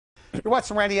You're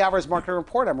watching Randy Alvarez Marketing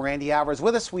Report. I'm Randy Alvarez.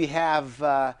 With us, we have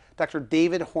Dr.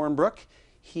 David Hornbrook.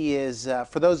 He is,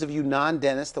 for those of you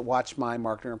non-dentists that watch my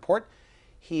marketing report,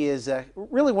 he is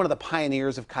really one of the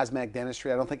pioneers of cosmetic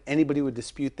dentistry. I don't think anybody would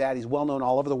dispute that. He's well known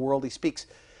all over the world. He speaks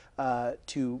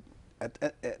to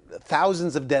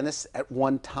thousands of dentists at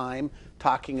one time,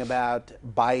 talking about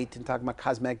bite and talking about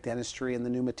cosmetic dentistry and the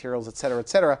new materials, et cetera, et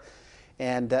cetera.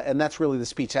 And that's really the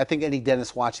speech. I think any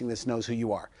dentist watching this knows who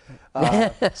you are.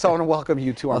 So I want to welcome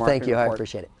you to our marketing thank you. report. I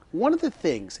appreciate it. One of the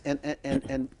things,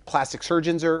 and plastic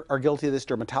surgeons are guilty of this,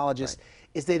 dermatologists,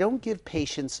 is they don't give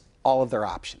patients all of their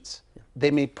options. They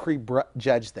may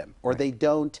prejudge them, or they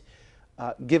don't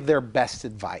give their best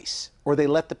advice, or they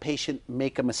let the patient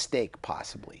make a mistake,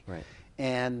 possibly.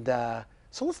 And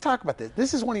so let's talk about this.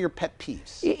 This is one of your pet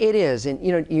peeves. It is, and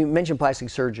you mentioned plastic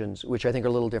surgeons, which I think are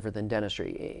a little different than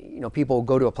dentistry. People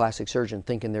go to a plastic surgeon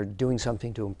thinking they're doing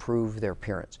something to improve their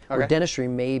appearance. Or dentistry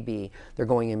may be they're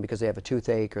going in because they have a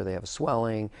toothache, or they have a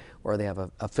swelling, or they have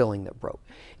a filling that broke.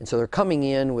 And so they're coming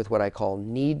in with what I call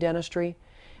need dentistry.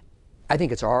 I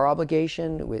think it's our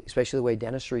obligation, especially the way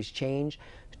dentistry's changed,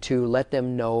 to let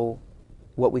them know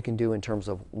what we can do in terms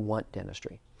of want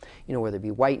dentistry. Whether it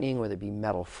be whitening, whether it be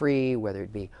metal-free, whether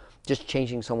it be just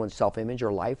changing someone's self-image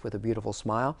or life with a beautiful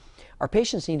smile. Our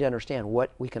patients need to understand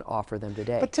what we can offer them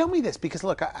today. But tell me this, because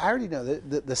look, I already know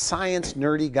the science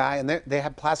nerdy guy, and they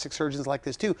have plastic surgeons like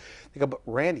this too. They go, but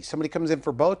Randy, somebody comes in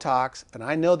for Botox, and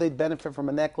I know they'd benefit from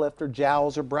a neck lift or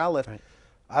jowls or brow lift.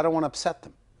 I don't want to upset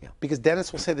them. Because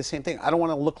dentists will say the same thing. I don't want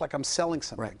to look like I'm selling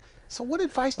something. So what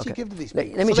advice do you give to these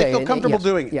people Let me so tell they you, feel comfortable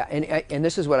doing it? Yeah, and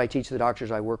this is what I teach the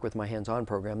doctors I work with my hands-on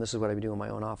program. This is what I do in my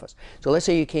own office. So let's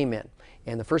say you came in,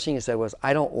 and the first thing you said was,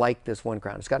 I don't like this one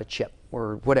crown. It's got a chip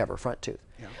or whatever, front tooth.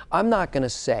 I'm not going to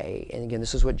say, and again,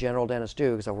 this is what general dentists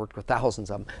do because I've worked with thousands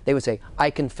of them. They would say,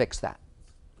 I can fix that.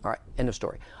 All right, end of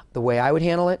story. The way I would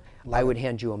handle it, I would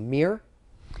hand you a mirror.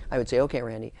 I would say, okay,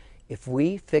 Randy, if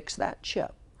we fix that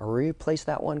chip or replace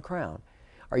that one crown,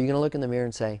 are you going to look in the mirror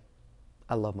and say,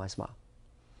 I love my smile?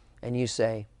 And you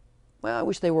say, well, I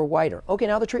wish they were whiter. Okay,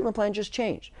 now the treatment plan just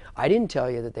changed. I didn't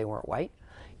tell you that they weren't white.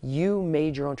 You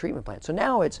made your own treatment plan. So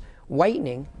now it's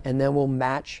whitening, and then we'll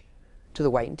match to the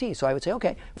whitened teeth. So I would say,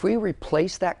 okay, if we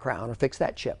replace that crown or fix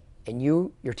that chip, and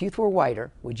your teeth were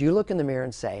whiter, would you look in the mirror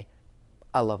and say,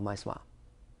 I love my smile?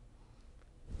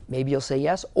 Maybe you'll say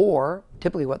yes, or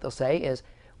typically what they'll say is,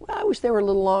 well, I wish they were a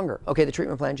little longer. Okay, the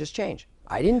treatment plan just changed.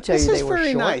 I didn't tell you they were short. This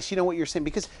is very nice, you know what you're saying,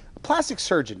 because a plastic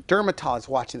surgeon, dermatologist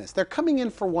watching this, they're coming in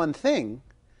for one thing,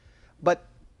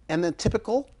 and the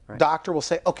typical doctor will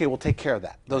say, okay, we'll take care of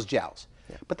that, those jowls.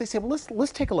 But they say, well,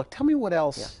 let's take a look. Tell me what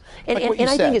else. And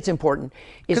I think it's important.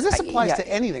 Because this applies to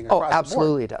anything across the board.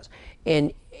 Absolutely it does.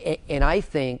 And I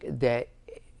think that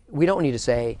we don't need to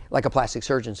say, like a plastic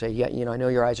surgeon, say, yeah, I know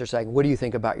your eyes are sagging. What do you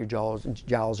think about your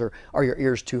jowls, or are your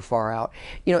ears too far out?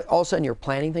 All of a sudden you're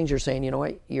planning things. You're saying, you know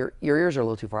what, your ears are a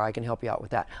little too far. I can help you out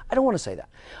with that. I don't want to say that.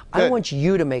 I want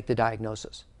you to make the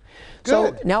diagnosis.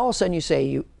 So now all of a sudden you say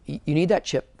you need that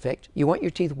chip fixed. You want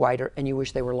your teeth whiter, and you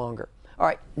wish they were longer. All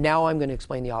right, now I'm going to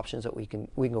explain the options that we can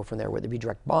go from there, whether it be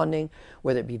direct bonding,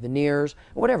 whether it be veneers,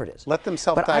 whatever it is. Let them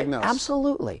self-diagnose.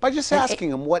 Absolutely. By just asking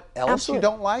them what else you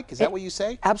don't like? Is that what you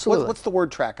say? Absolutely. What's the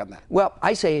word track on that? Well,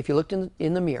 I say if you looked in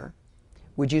the mirror,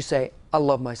 would you say, I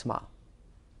love my smile?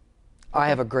 I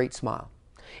have a great smile.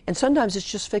 And sometimes it's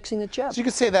just fixing the chip. So you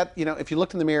could say that, if you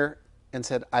looked in the mirror and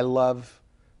said, I love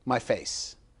my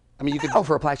face. I mean, you could... Oh,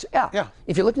 for a plastic, yeah.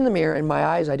 If you looked in the mirror and my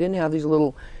eyes, I didn't have these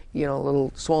little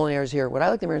swollen areas here. Would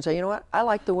I look in the mirror and say, you know what, I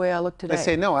like the way I look today? They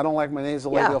say, no, I don't like my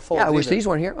nasolabial folds. Yeah, I wish these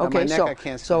weren't here. Okay,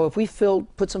 so if we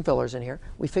put some fillers in here,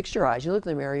 we fixed your eyes, you look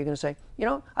in the mirror, you're going to say,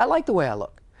 I like the way I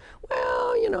look.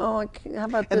 Well, how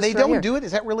about this? And they don't do it?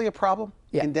 Is that really a problem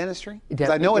in dentistry? Because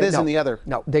I know it is in the other.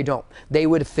 No, they don't. They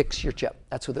would fix your chip.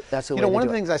 That's the way they do it. One of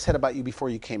the things I said about you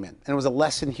before you came in, and it was a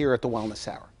lesson here at the Wellness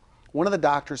Hour. One of the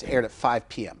doctors aired at 5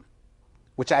 p.m.,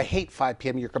 which I hate 5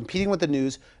 p.m. You're competing with the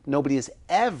news. Nobody has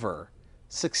ever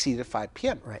succeeded at 5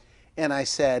 p.m. And I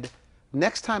said,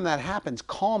 next time that happens,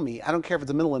 call me. I don't care if it's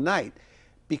the middle of the night,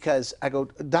 because I go,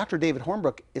 Dr. David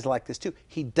Hornbrook is like this too.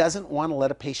 He doesn't want to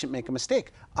let a patient make a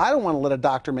mistake. I don't want to let a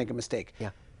doctor make a mistake.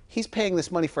 He's paying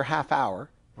this money for half hour.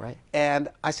 And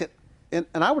I said, and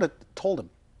I would have told him,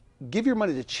 give your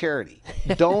money to charity.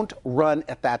 Don't run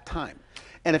at that time.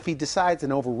 And if he decides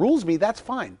and overrules me, that's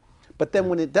fine. But then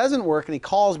when it doesn't work and he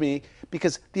calls me,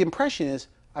 because the impression is,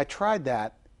 I tried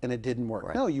that and it didn't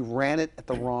work. No, you ran it at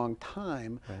the wrong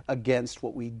time against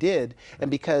what we did. And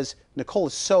because Nicole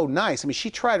is so nice, I mean, she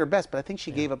tried her best, but I think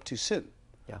she gave up too soon.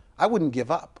 I wouldn't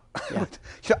give up.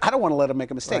 I don't want to let him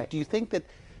make a mistake. Do you think that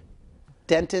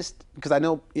dentists, because I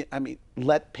know, I mean,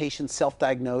 let patients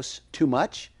self-diagnose too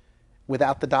much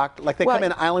without the doctor? Like they come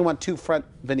in, I only want 2 front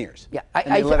veneers. Yeah,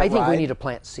 I think we need to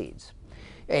plant seeds.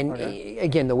 And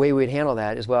again, the way we'd handle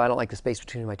that is, well, I don't like the space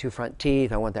between my 2 front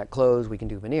teeth. I want that closed. We can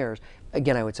do veneers.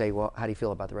 Again, I would say, well, how do you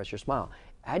feel about the rest of your smile?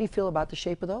 How do you feel about the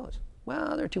shape of those?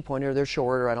 Well, they're 2-pointer. They're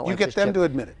shorter. I don't like this You get them to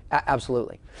admit it.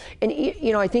 Absolutely. And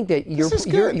you know, I think that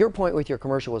your point with your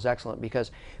commercial was excellent,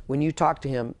 because when you talk to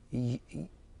him,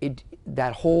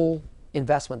 that whole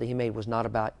investment that he made was not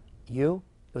about you.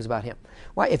 It was about him.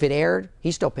 Why? If it aired,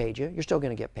 he still paid you. You're still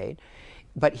going to get paid.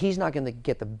 But he's not going to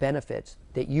get the benefits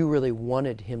that you really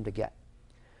wanted him to get.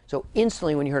 So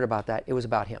instantly when you heard about that, it was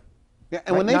about him. Yeah,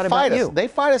 and when they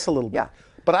fight us a little bit. Yeah.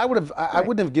 But I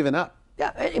wouldn't have given up.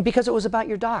 Yeah, because it was about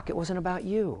your doc. It wasn't about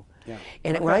you. Yeah.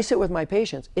 And when I sit with my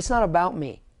patients, it's not about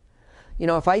me. You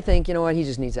know, if I think, you know what, he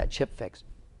just needs that chip fixed.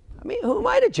 I mean, who am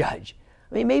I to judge?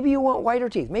 I mean, maybe you want whiter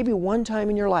teeth. Maybe one time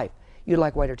in your life you'd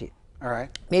like whiter teeth. All right.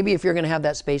 Maybe if you're going to have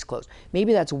that space closed,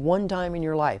 maybe that's one time in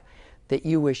your life that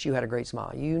you wish you had a great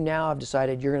smile. You now have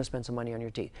decided you're going to spend some money on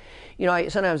your teeth. You know,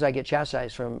 sometimes I get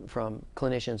chastised from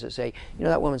clinicians that say, you know,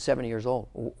 that woman's 70 years old.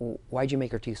 Why'd you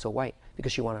make her teeth so white?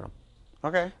 Because she wanted them.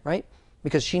 Okay. Right?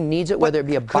 Because she needs it, whether it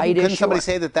be a bite issue. Couldn't somebody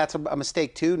say that that's a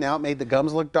mistake too? Now it made the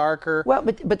gums look darker. Well,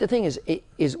 but the thing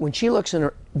is when she looks in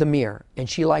the mirror and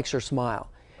she likes her smile,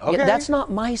 that's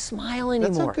not my smile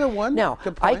anymore. That's a good one. Now,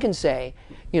 I can say,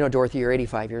 you know, Dorothy, you're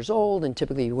 85 years old, and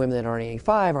typically women that aren't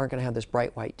 85 aren't going to have this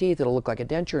bright white teeth. It'll look like a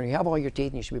denture, and you have all your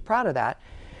teeth, and you should be proud of that.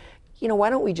 You know, why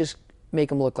don't we just make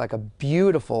them look like a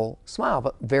beautiful smile,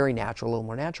 but very natural, a little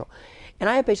more natural? And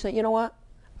I have patients that, you know what?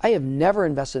 I have never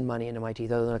invested money into my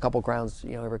teeth other than a couple crowns,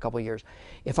 you know, every couple of years.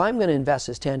 If I'm going to invest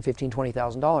this $10,000, $15,000,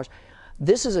 $20,000,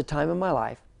 this is a time in my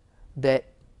life that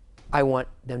I want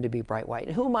them to be bright white.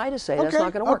 And who am I to say that's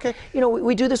not going to work? You know,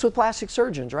 we do this with plastic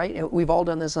surgeons, right? We've all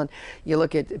done this on, you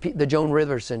look at the Joan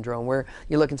Rivers syndrome, where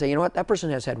you look and say, you know what, that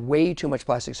person has had way too much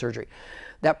plastic surgery.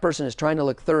 That person is trying to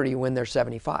look 30 when they're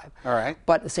 75. All right.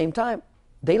 But at the same time,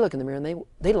 they look in the mirror and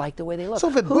they like the way they look. So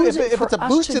if it's a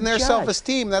boost in their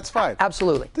self-esteem, that's fine.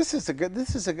 Absolutely. This is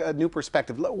a new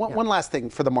perspective. One last thing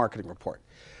for the marketing report,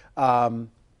 and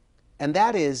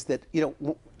that is that, you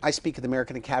know, I speak at the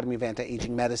American Academy of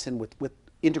Anti-Aging Medicine with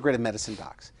integrative medicine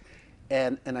docs,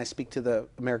 and I speak to the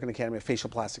American Academy of Facial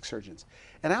Plastic Surgeons,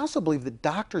 and I also believe that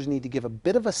doctors need to give a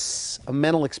bit of a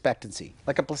mental expectancy,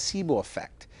 like a placebo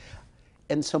effect.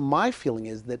 And so my feeling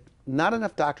is that not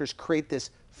enough doctors create this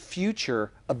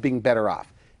future of being better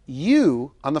off.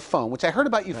 You, on the phone, which I heard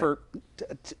about you for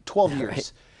 12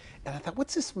 years, and I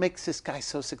thought, makes this guy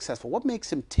so successful? What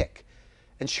makes him tick?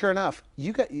 And sure enough,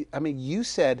 you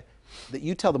said that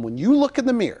you tell them when you look in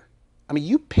the mirror, I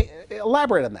mean,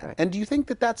 elaborate on that. Right. And do you think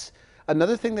that that's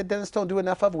another thing that dentists don't do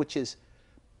enough of, which is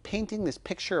painting this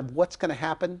picture of what's going to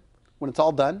happen when it's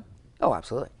all done? Oh,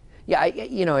 absolutely. Yeah,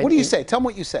 you know. What do you say? Tell them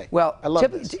what you say. Well, I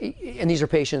love this. And these are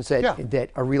patients that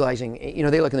are realizing, you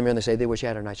know, they look in the mirror and they say they wish I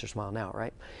had a nicer smile now,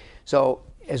 right? So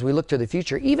as we look to the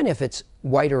future, even if it's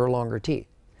whiter or longer teeth,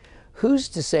 who's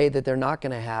to say that they're not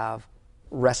going to have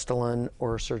Restylane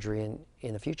or surgery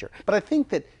in the future? But I think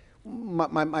that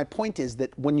my point is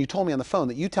that when you told me on the phone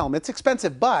that you tell them it's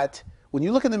expensive, but when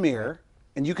you look in the mirror,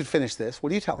 and you could finish this, what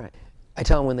do you tell them? Right. I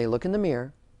tell them when they look in the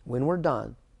mirror, when we're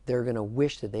done, they're going to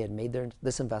wish that they had made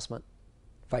this investment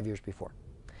 5 years before.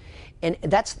 And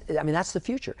that's the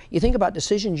future. You think about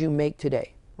decisions you make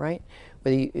today, right?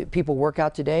 Whether people work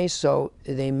out today so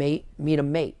they may meet a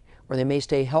mate, or they may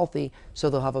stay healthy so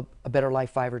they'll have a better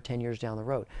life 5 or 10 years down the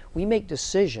road. We make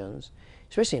decisions,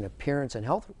 especially in appearance and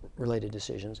health-related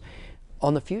decisions,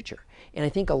 on the future. And I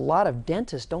think a lot of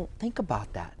dentists don't think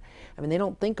about that. I mean, they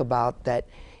don't think about that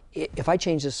if I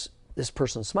change this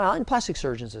person's smile, and plastic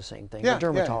surgeons the same thing, or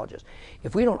dermatologists.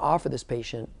 If we don't offer this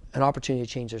patient an opportunity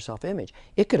to change their self-image,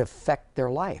 it could affect their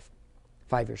life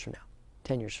 5 years from now,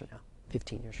 10 years from now,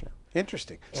 15 years from now.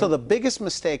 Interesting. So the biggest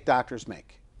mistake doctors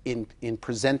make in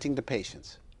presenting to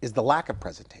patients is the lack of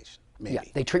presentation, maybe. Yeah,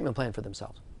 they treatment plan for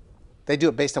themselves. They do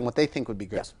it based on what they think would be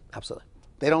good. Yes, absolutely.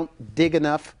 They don't dig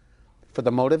enough for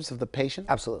the motives of the patient?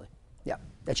 Absolutely. Yeah,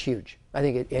 that's huge. I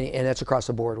think, and that's across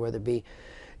the board, whether it be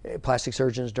plastic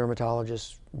surgeons,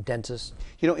 dermatologists, dentists.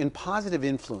 You know, in positive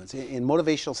influence, in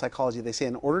motivational psychology, they say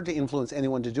in order to influence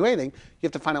anyone to do anything, you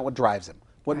have to find out what drives them,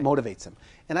 what motivates them.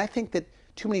 And I think that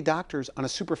too many doctors on a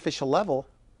superficial level,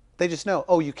 they just know,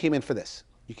 oh, you came in for this.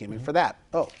 You came in for that.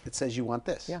 Oh, it says you want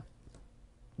this. Yeah.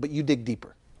 But you dig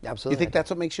deeper. Absolutely. You think that's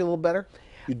what makes you a little better?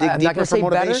 You dig I'm deeper not gonna for say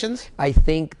motivations? Better. I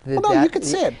think that, well, no, you could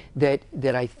say it.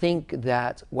 that I think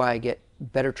that's why I get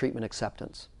better treatment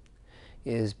acceptance,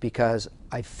 is because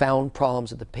I found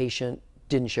problems that the patient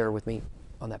didn't share with me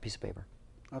on that piece of paper.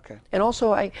 Okay. And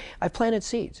also, I've planted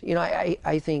seeds. You know,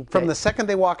 I think From the second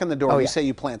they walk in the door, you say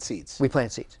you plant seeds. We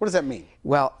plant seeds. What does that mean?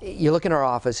 Well, you look in our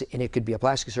office, and it could be a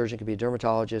plastic surgeon, it could be a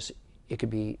dermatologist, it could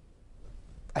be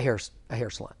a hair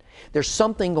salon. There's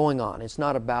something going on. It's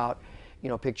not about, you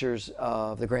know, pictures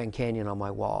of the Grand Canyon on my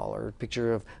wall or a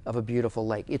picture of a beautiful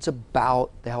lake. It's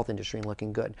about the health industry and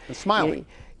looking good. And smiling.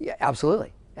 Yeah,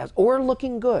 absolutely. Or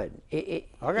looking good. Okay.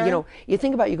 You know, you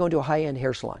think about you going to a high-end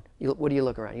hair salon. What do you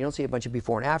look around? You don't see a bunch of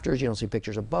before and afters. You don't see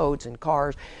pictures of boats and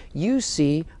cars. You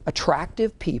see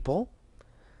attractive people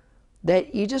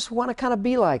that you just want to kind of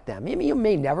be like them. I mean, you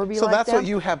may never be like them. So that's what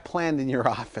you have planned in your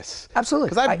office. Absolutely.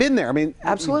 Because I've been there. I mean,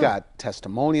 absolutely. You've got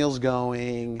testimonials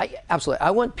going. Absolutely. I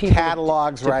want people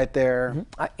catalogs right there.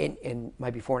 In my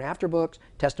before and after books,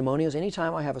 testimonials.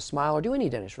 Anytime I have a smile or do any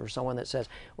dentistry for someone that says,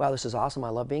 "Wow, this is awesome. I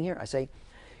love being here," I say,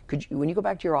 "Could you, when you go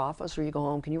back to your office or you go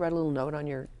home, can you write a little note on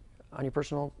your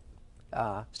personal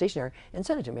stationery and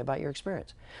send it to me about your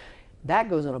experience?"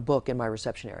 That goes in a book in my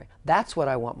reception area. That's what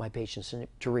I want my patients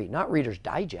to read, not Reader's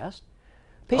Digest.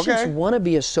 Patients want to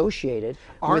be associated with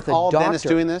a doctor. Aren't all dentists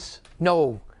doing this?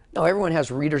 No. No, everyone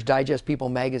has Reader's Digest, People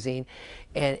magazine,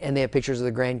 and they have pictures of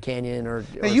the Grand Canyon or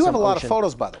now, you have a lot ocean. of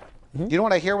photos, by the way. You know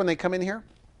what I hear when they come in here?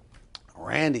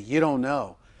 Randy, you don't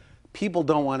know. People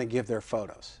don't want to give their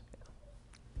photos.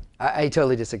 I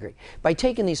totally disagree. By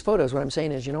taking these photos, what I'm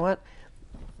saying is, you know what?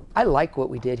 I like what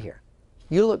we did here.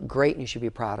 You look great and you should be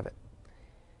proud of it.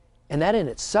 And that in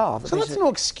itself. So that's no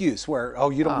excuse where, oh,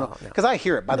 you don't know. Because I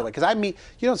hear it, by the way. Because I meet,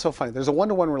 you know, it's so funny. There's a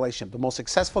one-to-one relationship. The most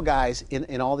successful guys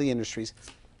in all the industries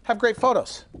have great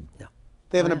photos. Yeah.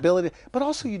 They have an ability, but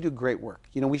also you do great work.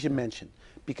 You know, we should mention,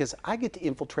 because I get to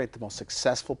infiltrate the most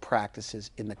successful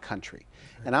practices in the country.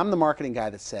 And I'm the marketing guy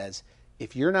that says,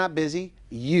 if you're not busy,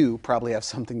 you probably have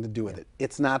something to do with it.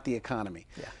 It's not the economy.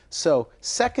 Yeah. So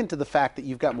second to the fact that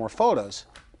you've got more photos,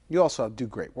 you also do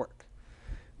great work.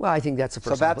 Well, I think that's the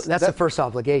first. That's the first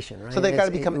obligation, right? So they got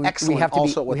to become excellent.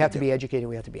 We have to be educated.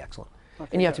 We have to be excellent,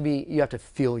 and you have to be. You have to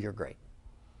feel you're great.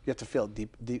 You have to feel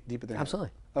deep in there. Absolutely.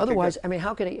 Otherwise, I mean,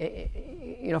 how can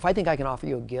you know? If I think I can offer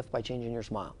you a gift by changing your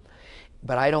smile,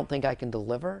 but I don't think I can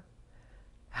deliver,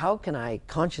 how can I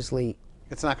consciously?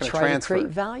 It's not going to try transfer. to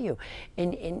create value,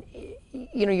 and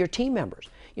you know, your team members.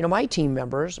 You know, my team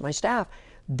members, my staff,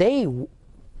 they're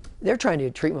trying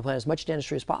to treatment plan as much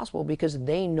dentistry as possible because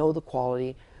they know the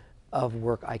quality of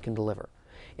work I can deliver.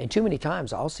 And too many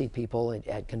times I'll see people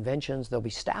at conventions, there'll be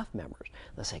staff members.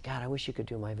 They'll say, "God, I wish you could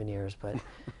do my veneers," but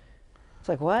it's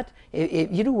like, what? If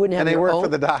you wouldn't have and they your work own, for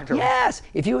the doctor. Yes.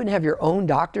 If you wouldn't have your own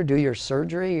doctor do your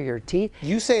surgery or your teeth.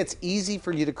 You say it's easy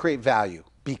for you to create value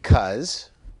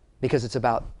because it's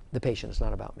about the patient, it's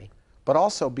not about me. But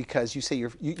also because you say you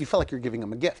feel like you're giving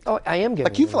them a gift. Oh, I am giving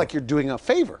them like you feel like you're doing a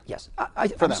favor. Yes,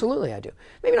 absolutely I do.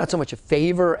 Maybe not so much a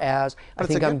favor as I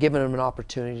think I'm giving them an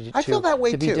opportunity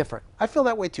to be different. I feel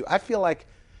that way too. I feel like,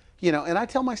 you know, and I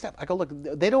tell my staff, I go, look,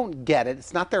 they don't get it.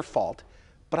 It's not their fault.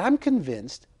 But I'm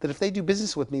convinced that if they do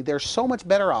business with me, they're so much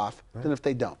better off than if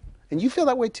they don't. And you feel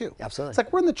that way too. Absolutely. It's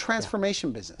like we're in the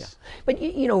transformation business. Yeah. But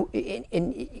you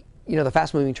know, the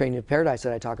fast-moving train to paradise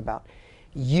that I talk about,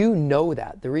 you know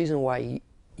that. The reason why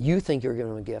you think you're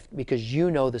giving them a gift, because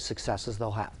you know the successes they'll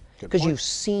have. Because you've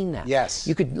seen that. Yes.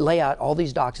 You could lay out all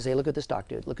these docs and say, look what this doc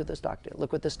did, look at this doc did,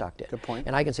 look what this doc did. Good point.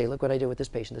 And I can say, look what I did with this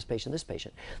patient, this patient, this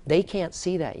patient. They can't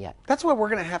see that yet. That's why we're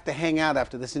going to hang out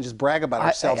after this and just brag about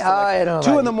ourselves I don't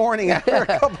know 2 in the morning after a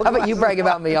couple How about you brag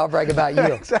about me, I'll brag about you.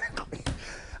 Exactly.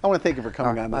 I want to thank you for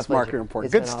coming on this marketing report.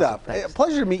 It's Good been stuff. Awesome.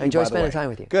 Pleasure to meet you. Enjoy spending time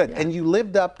with you. Good. Yeah. And you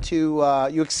lived up to,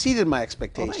 you exceeded my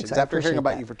expectations after hearing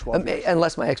about you for 12 years.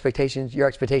 Unless your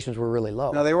expectations were really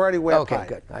low. No, they were already way up high. Okay,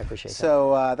 good. I appreciate that.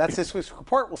 So that's this week's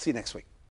report. We'll see you next week.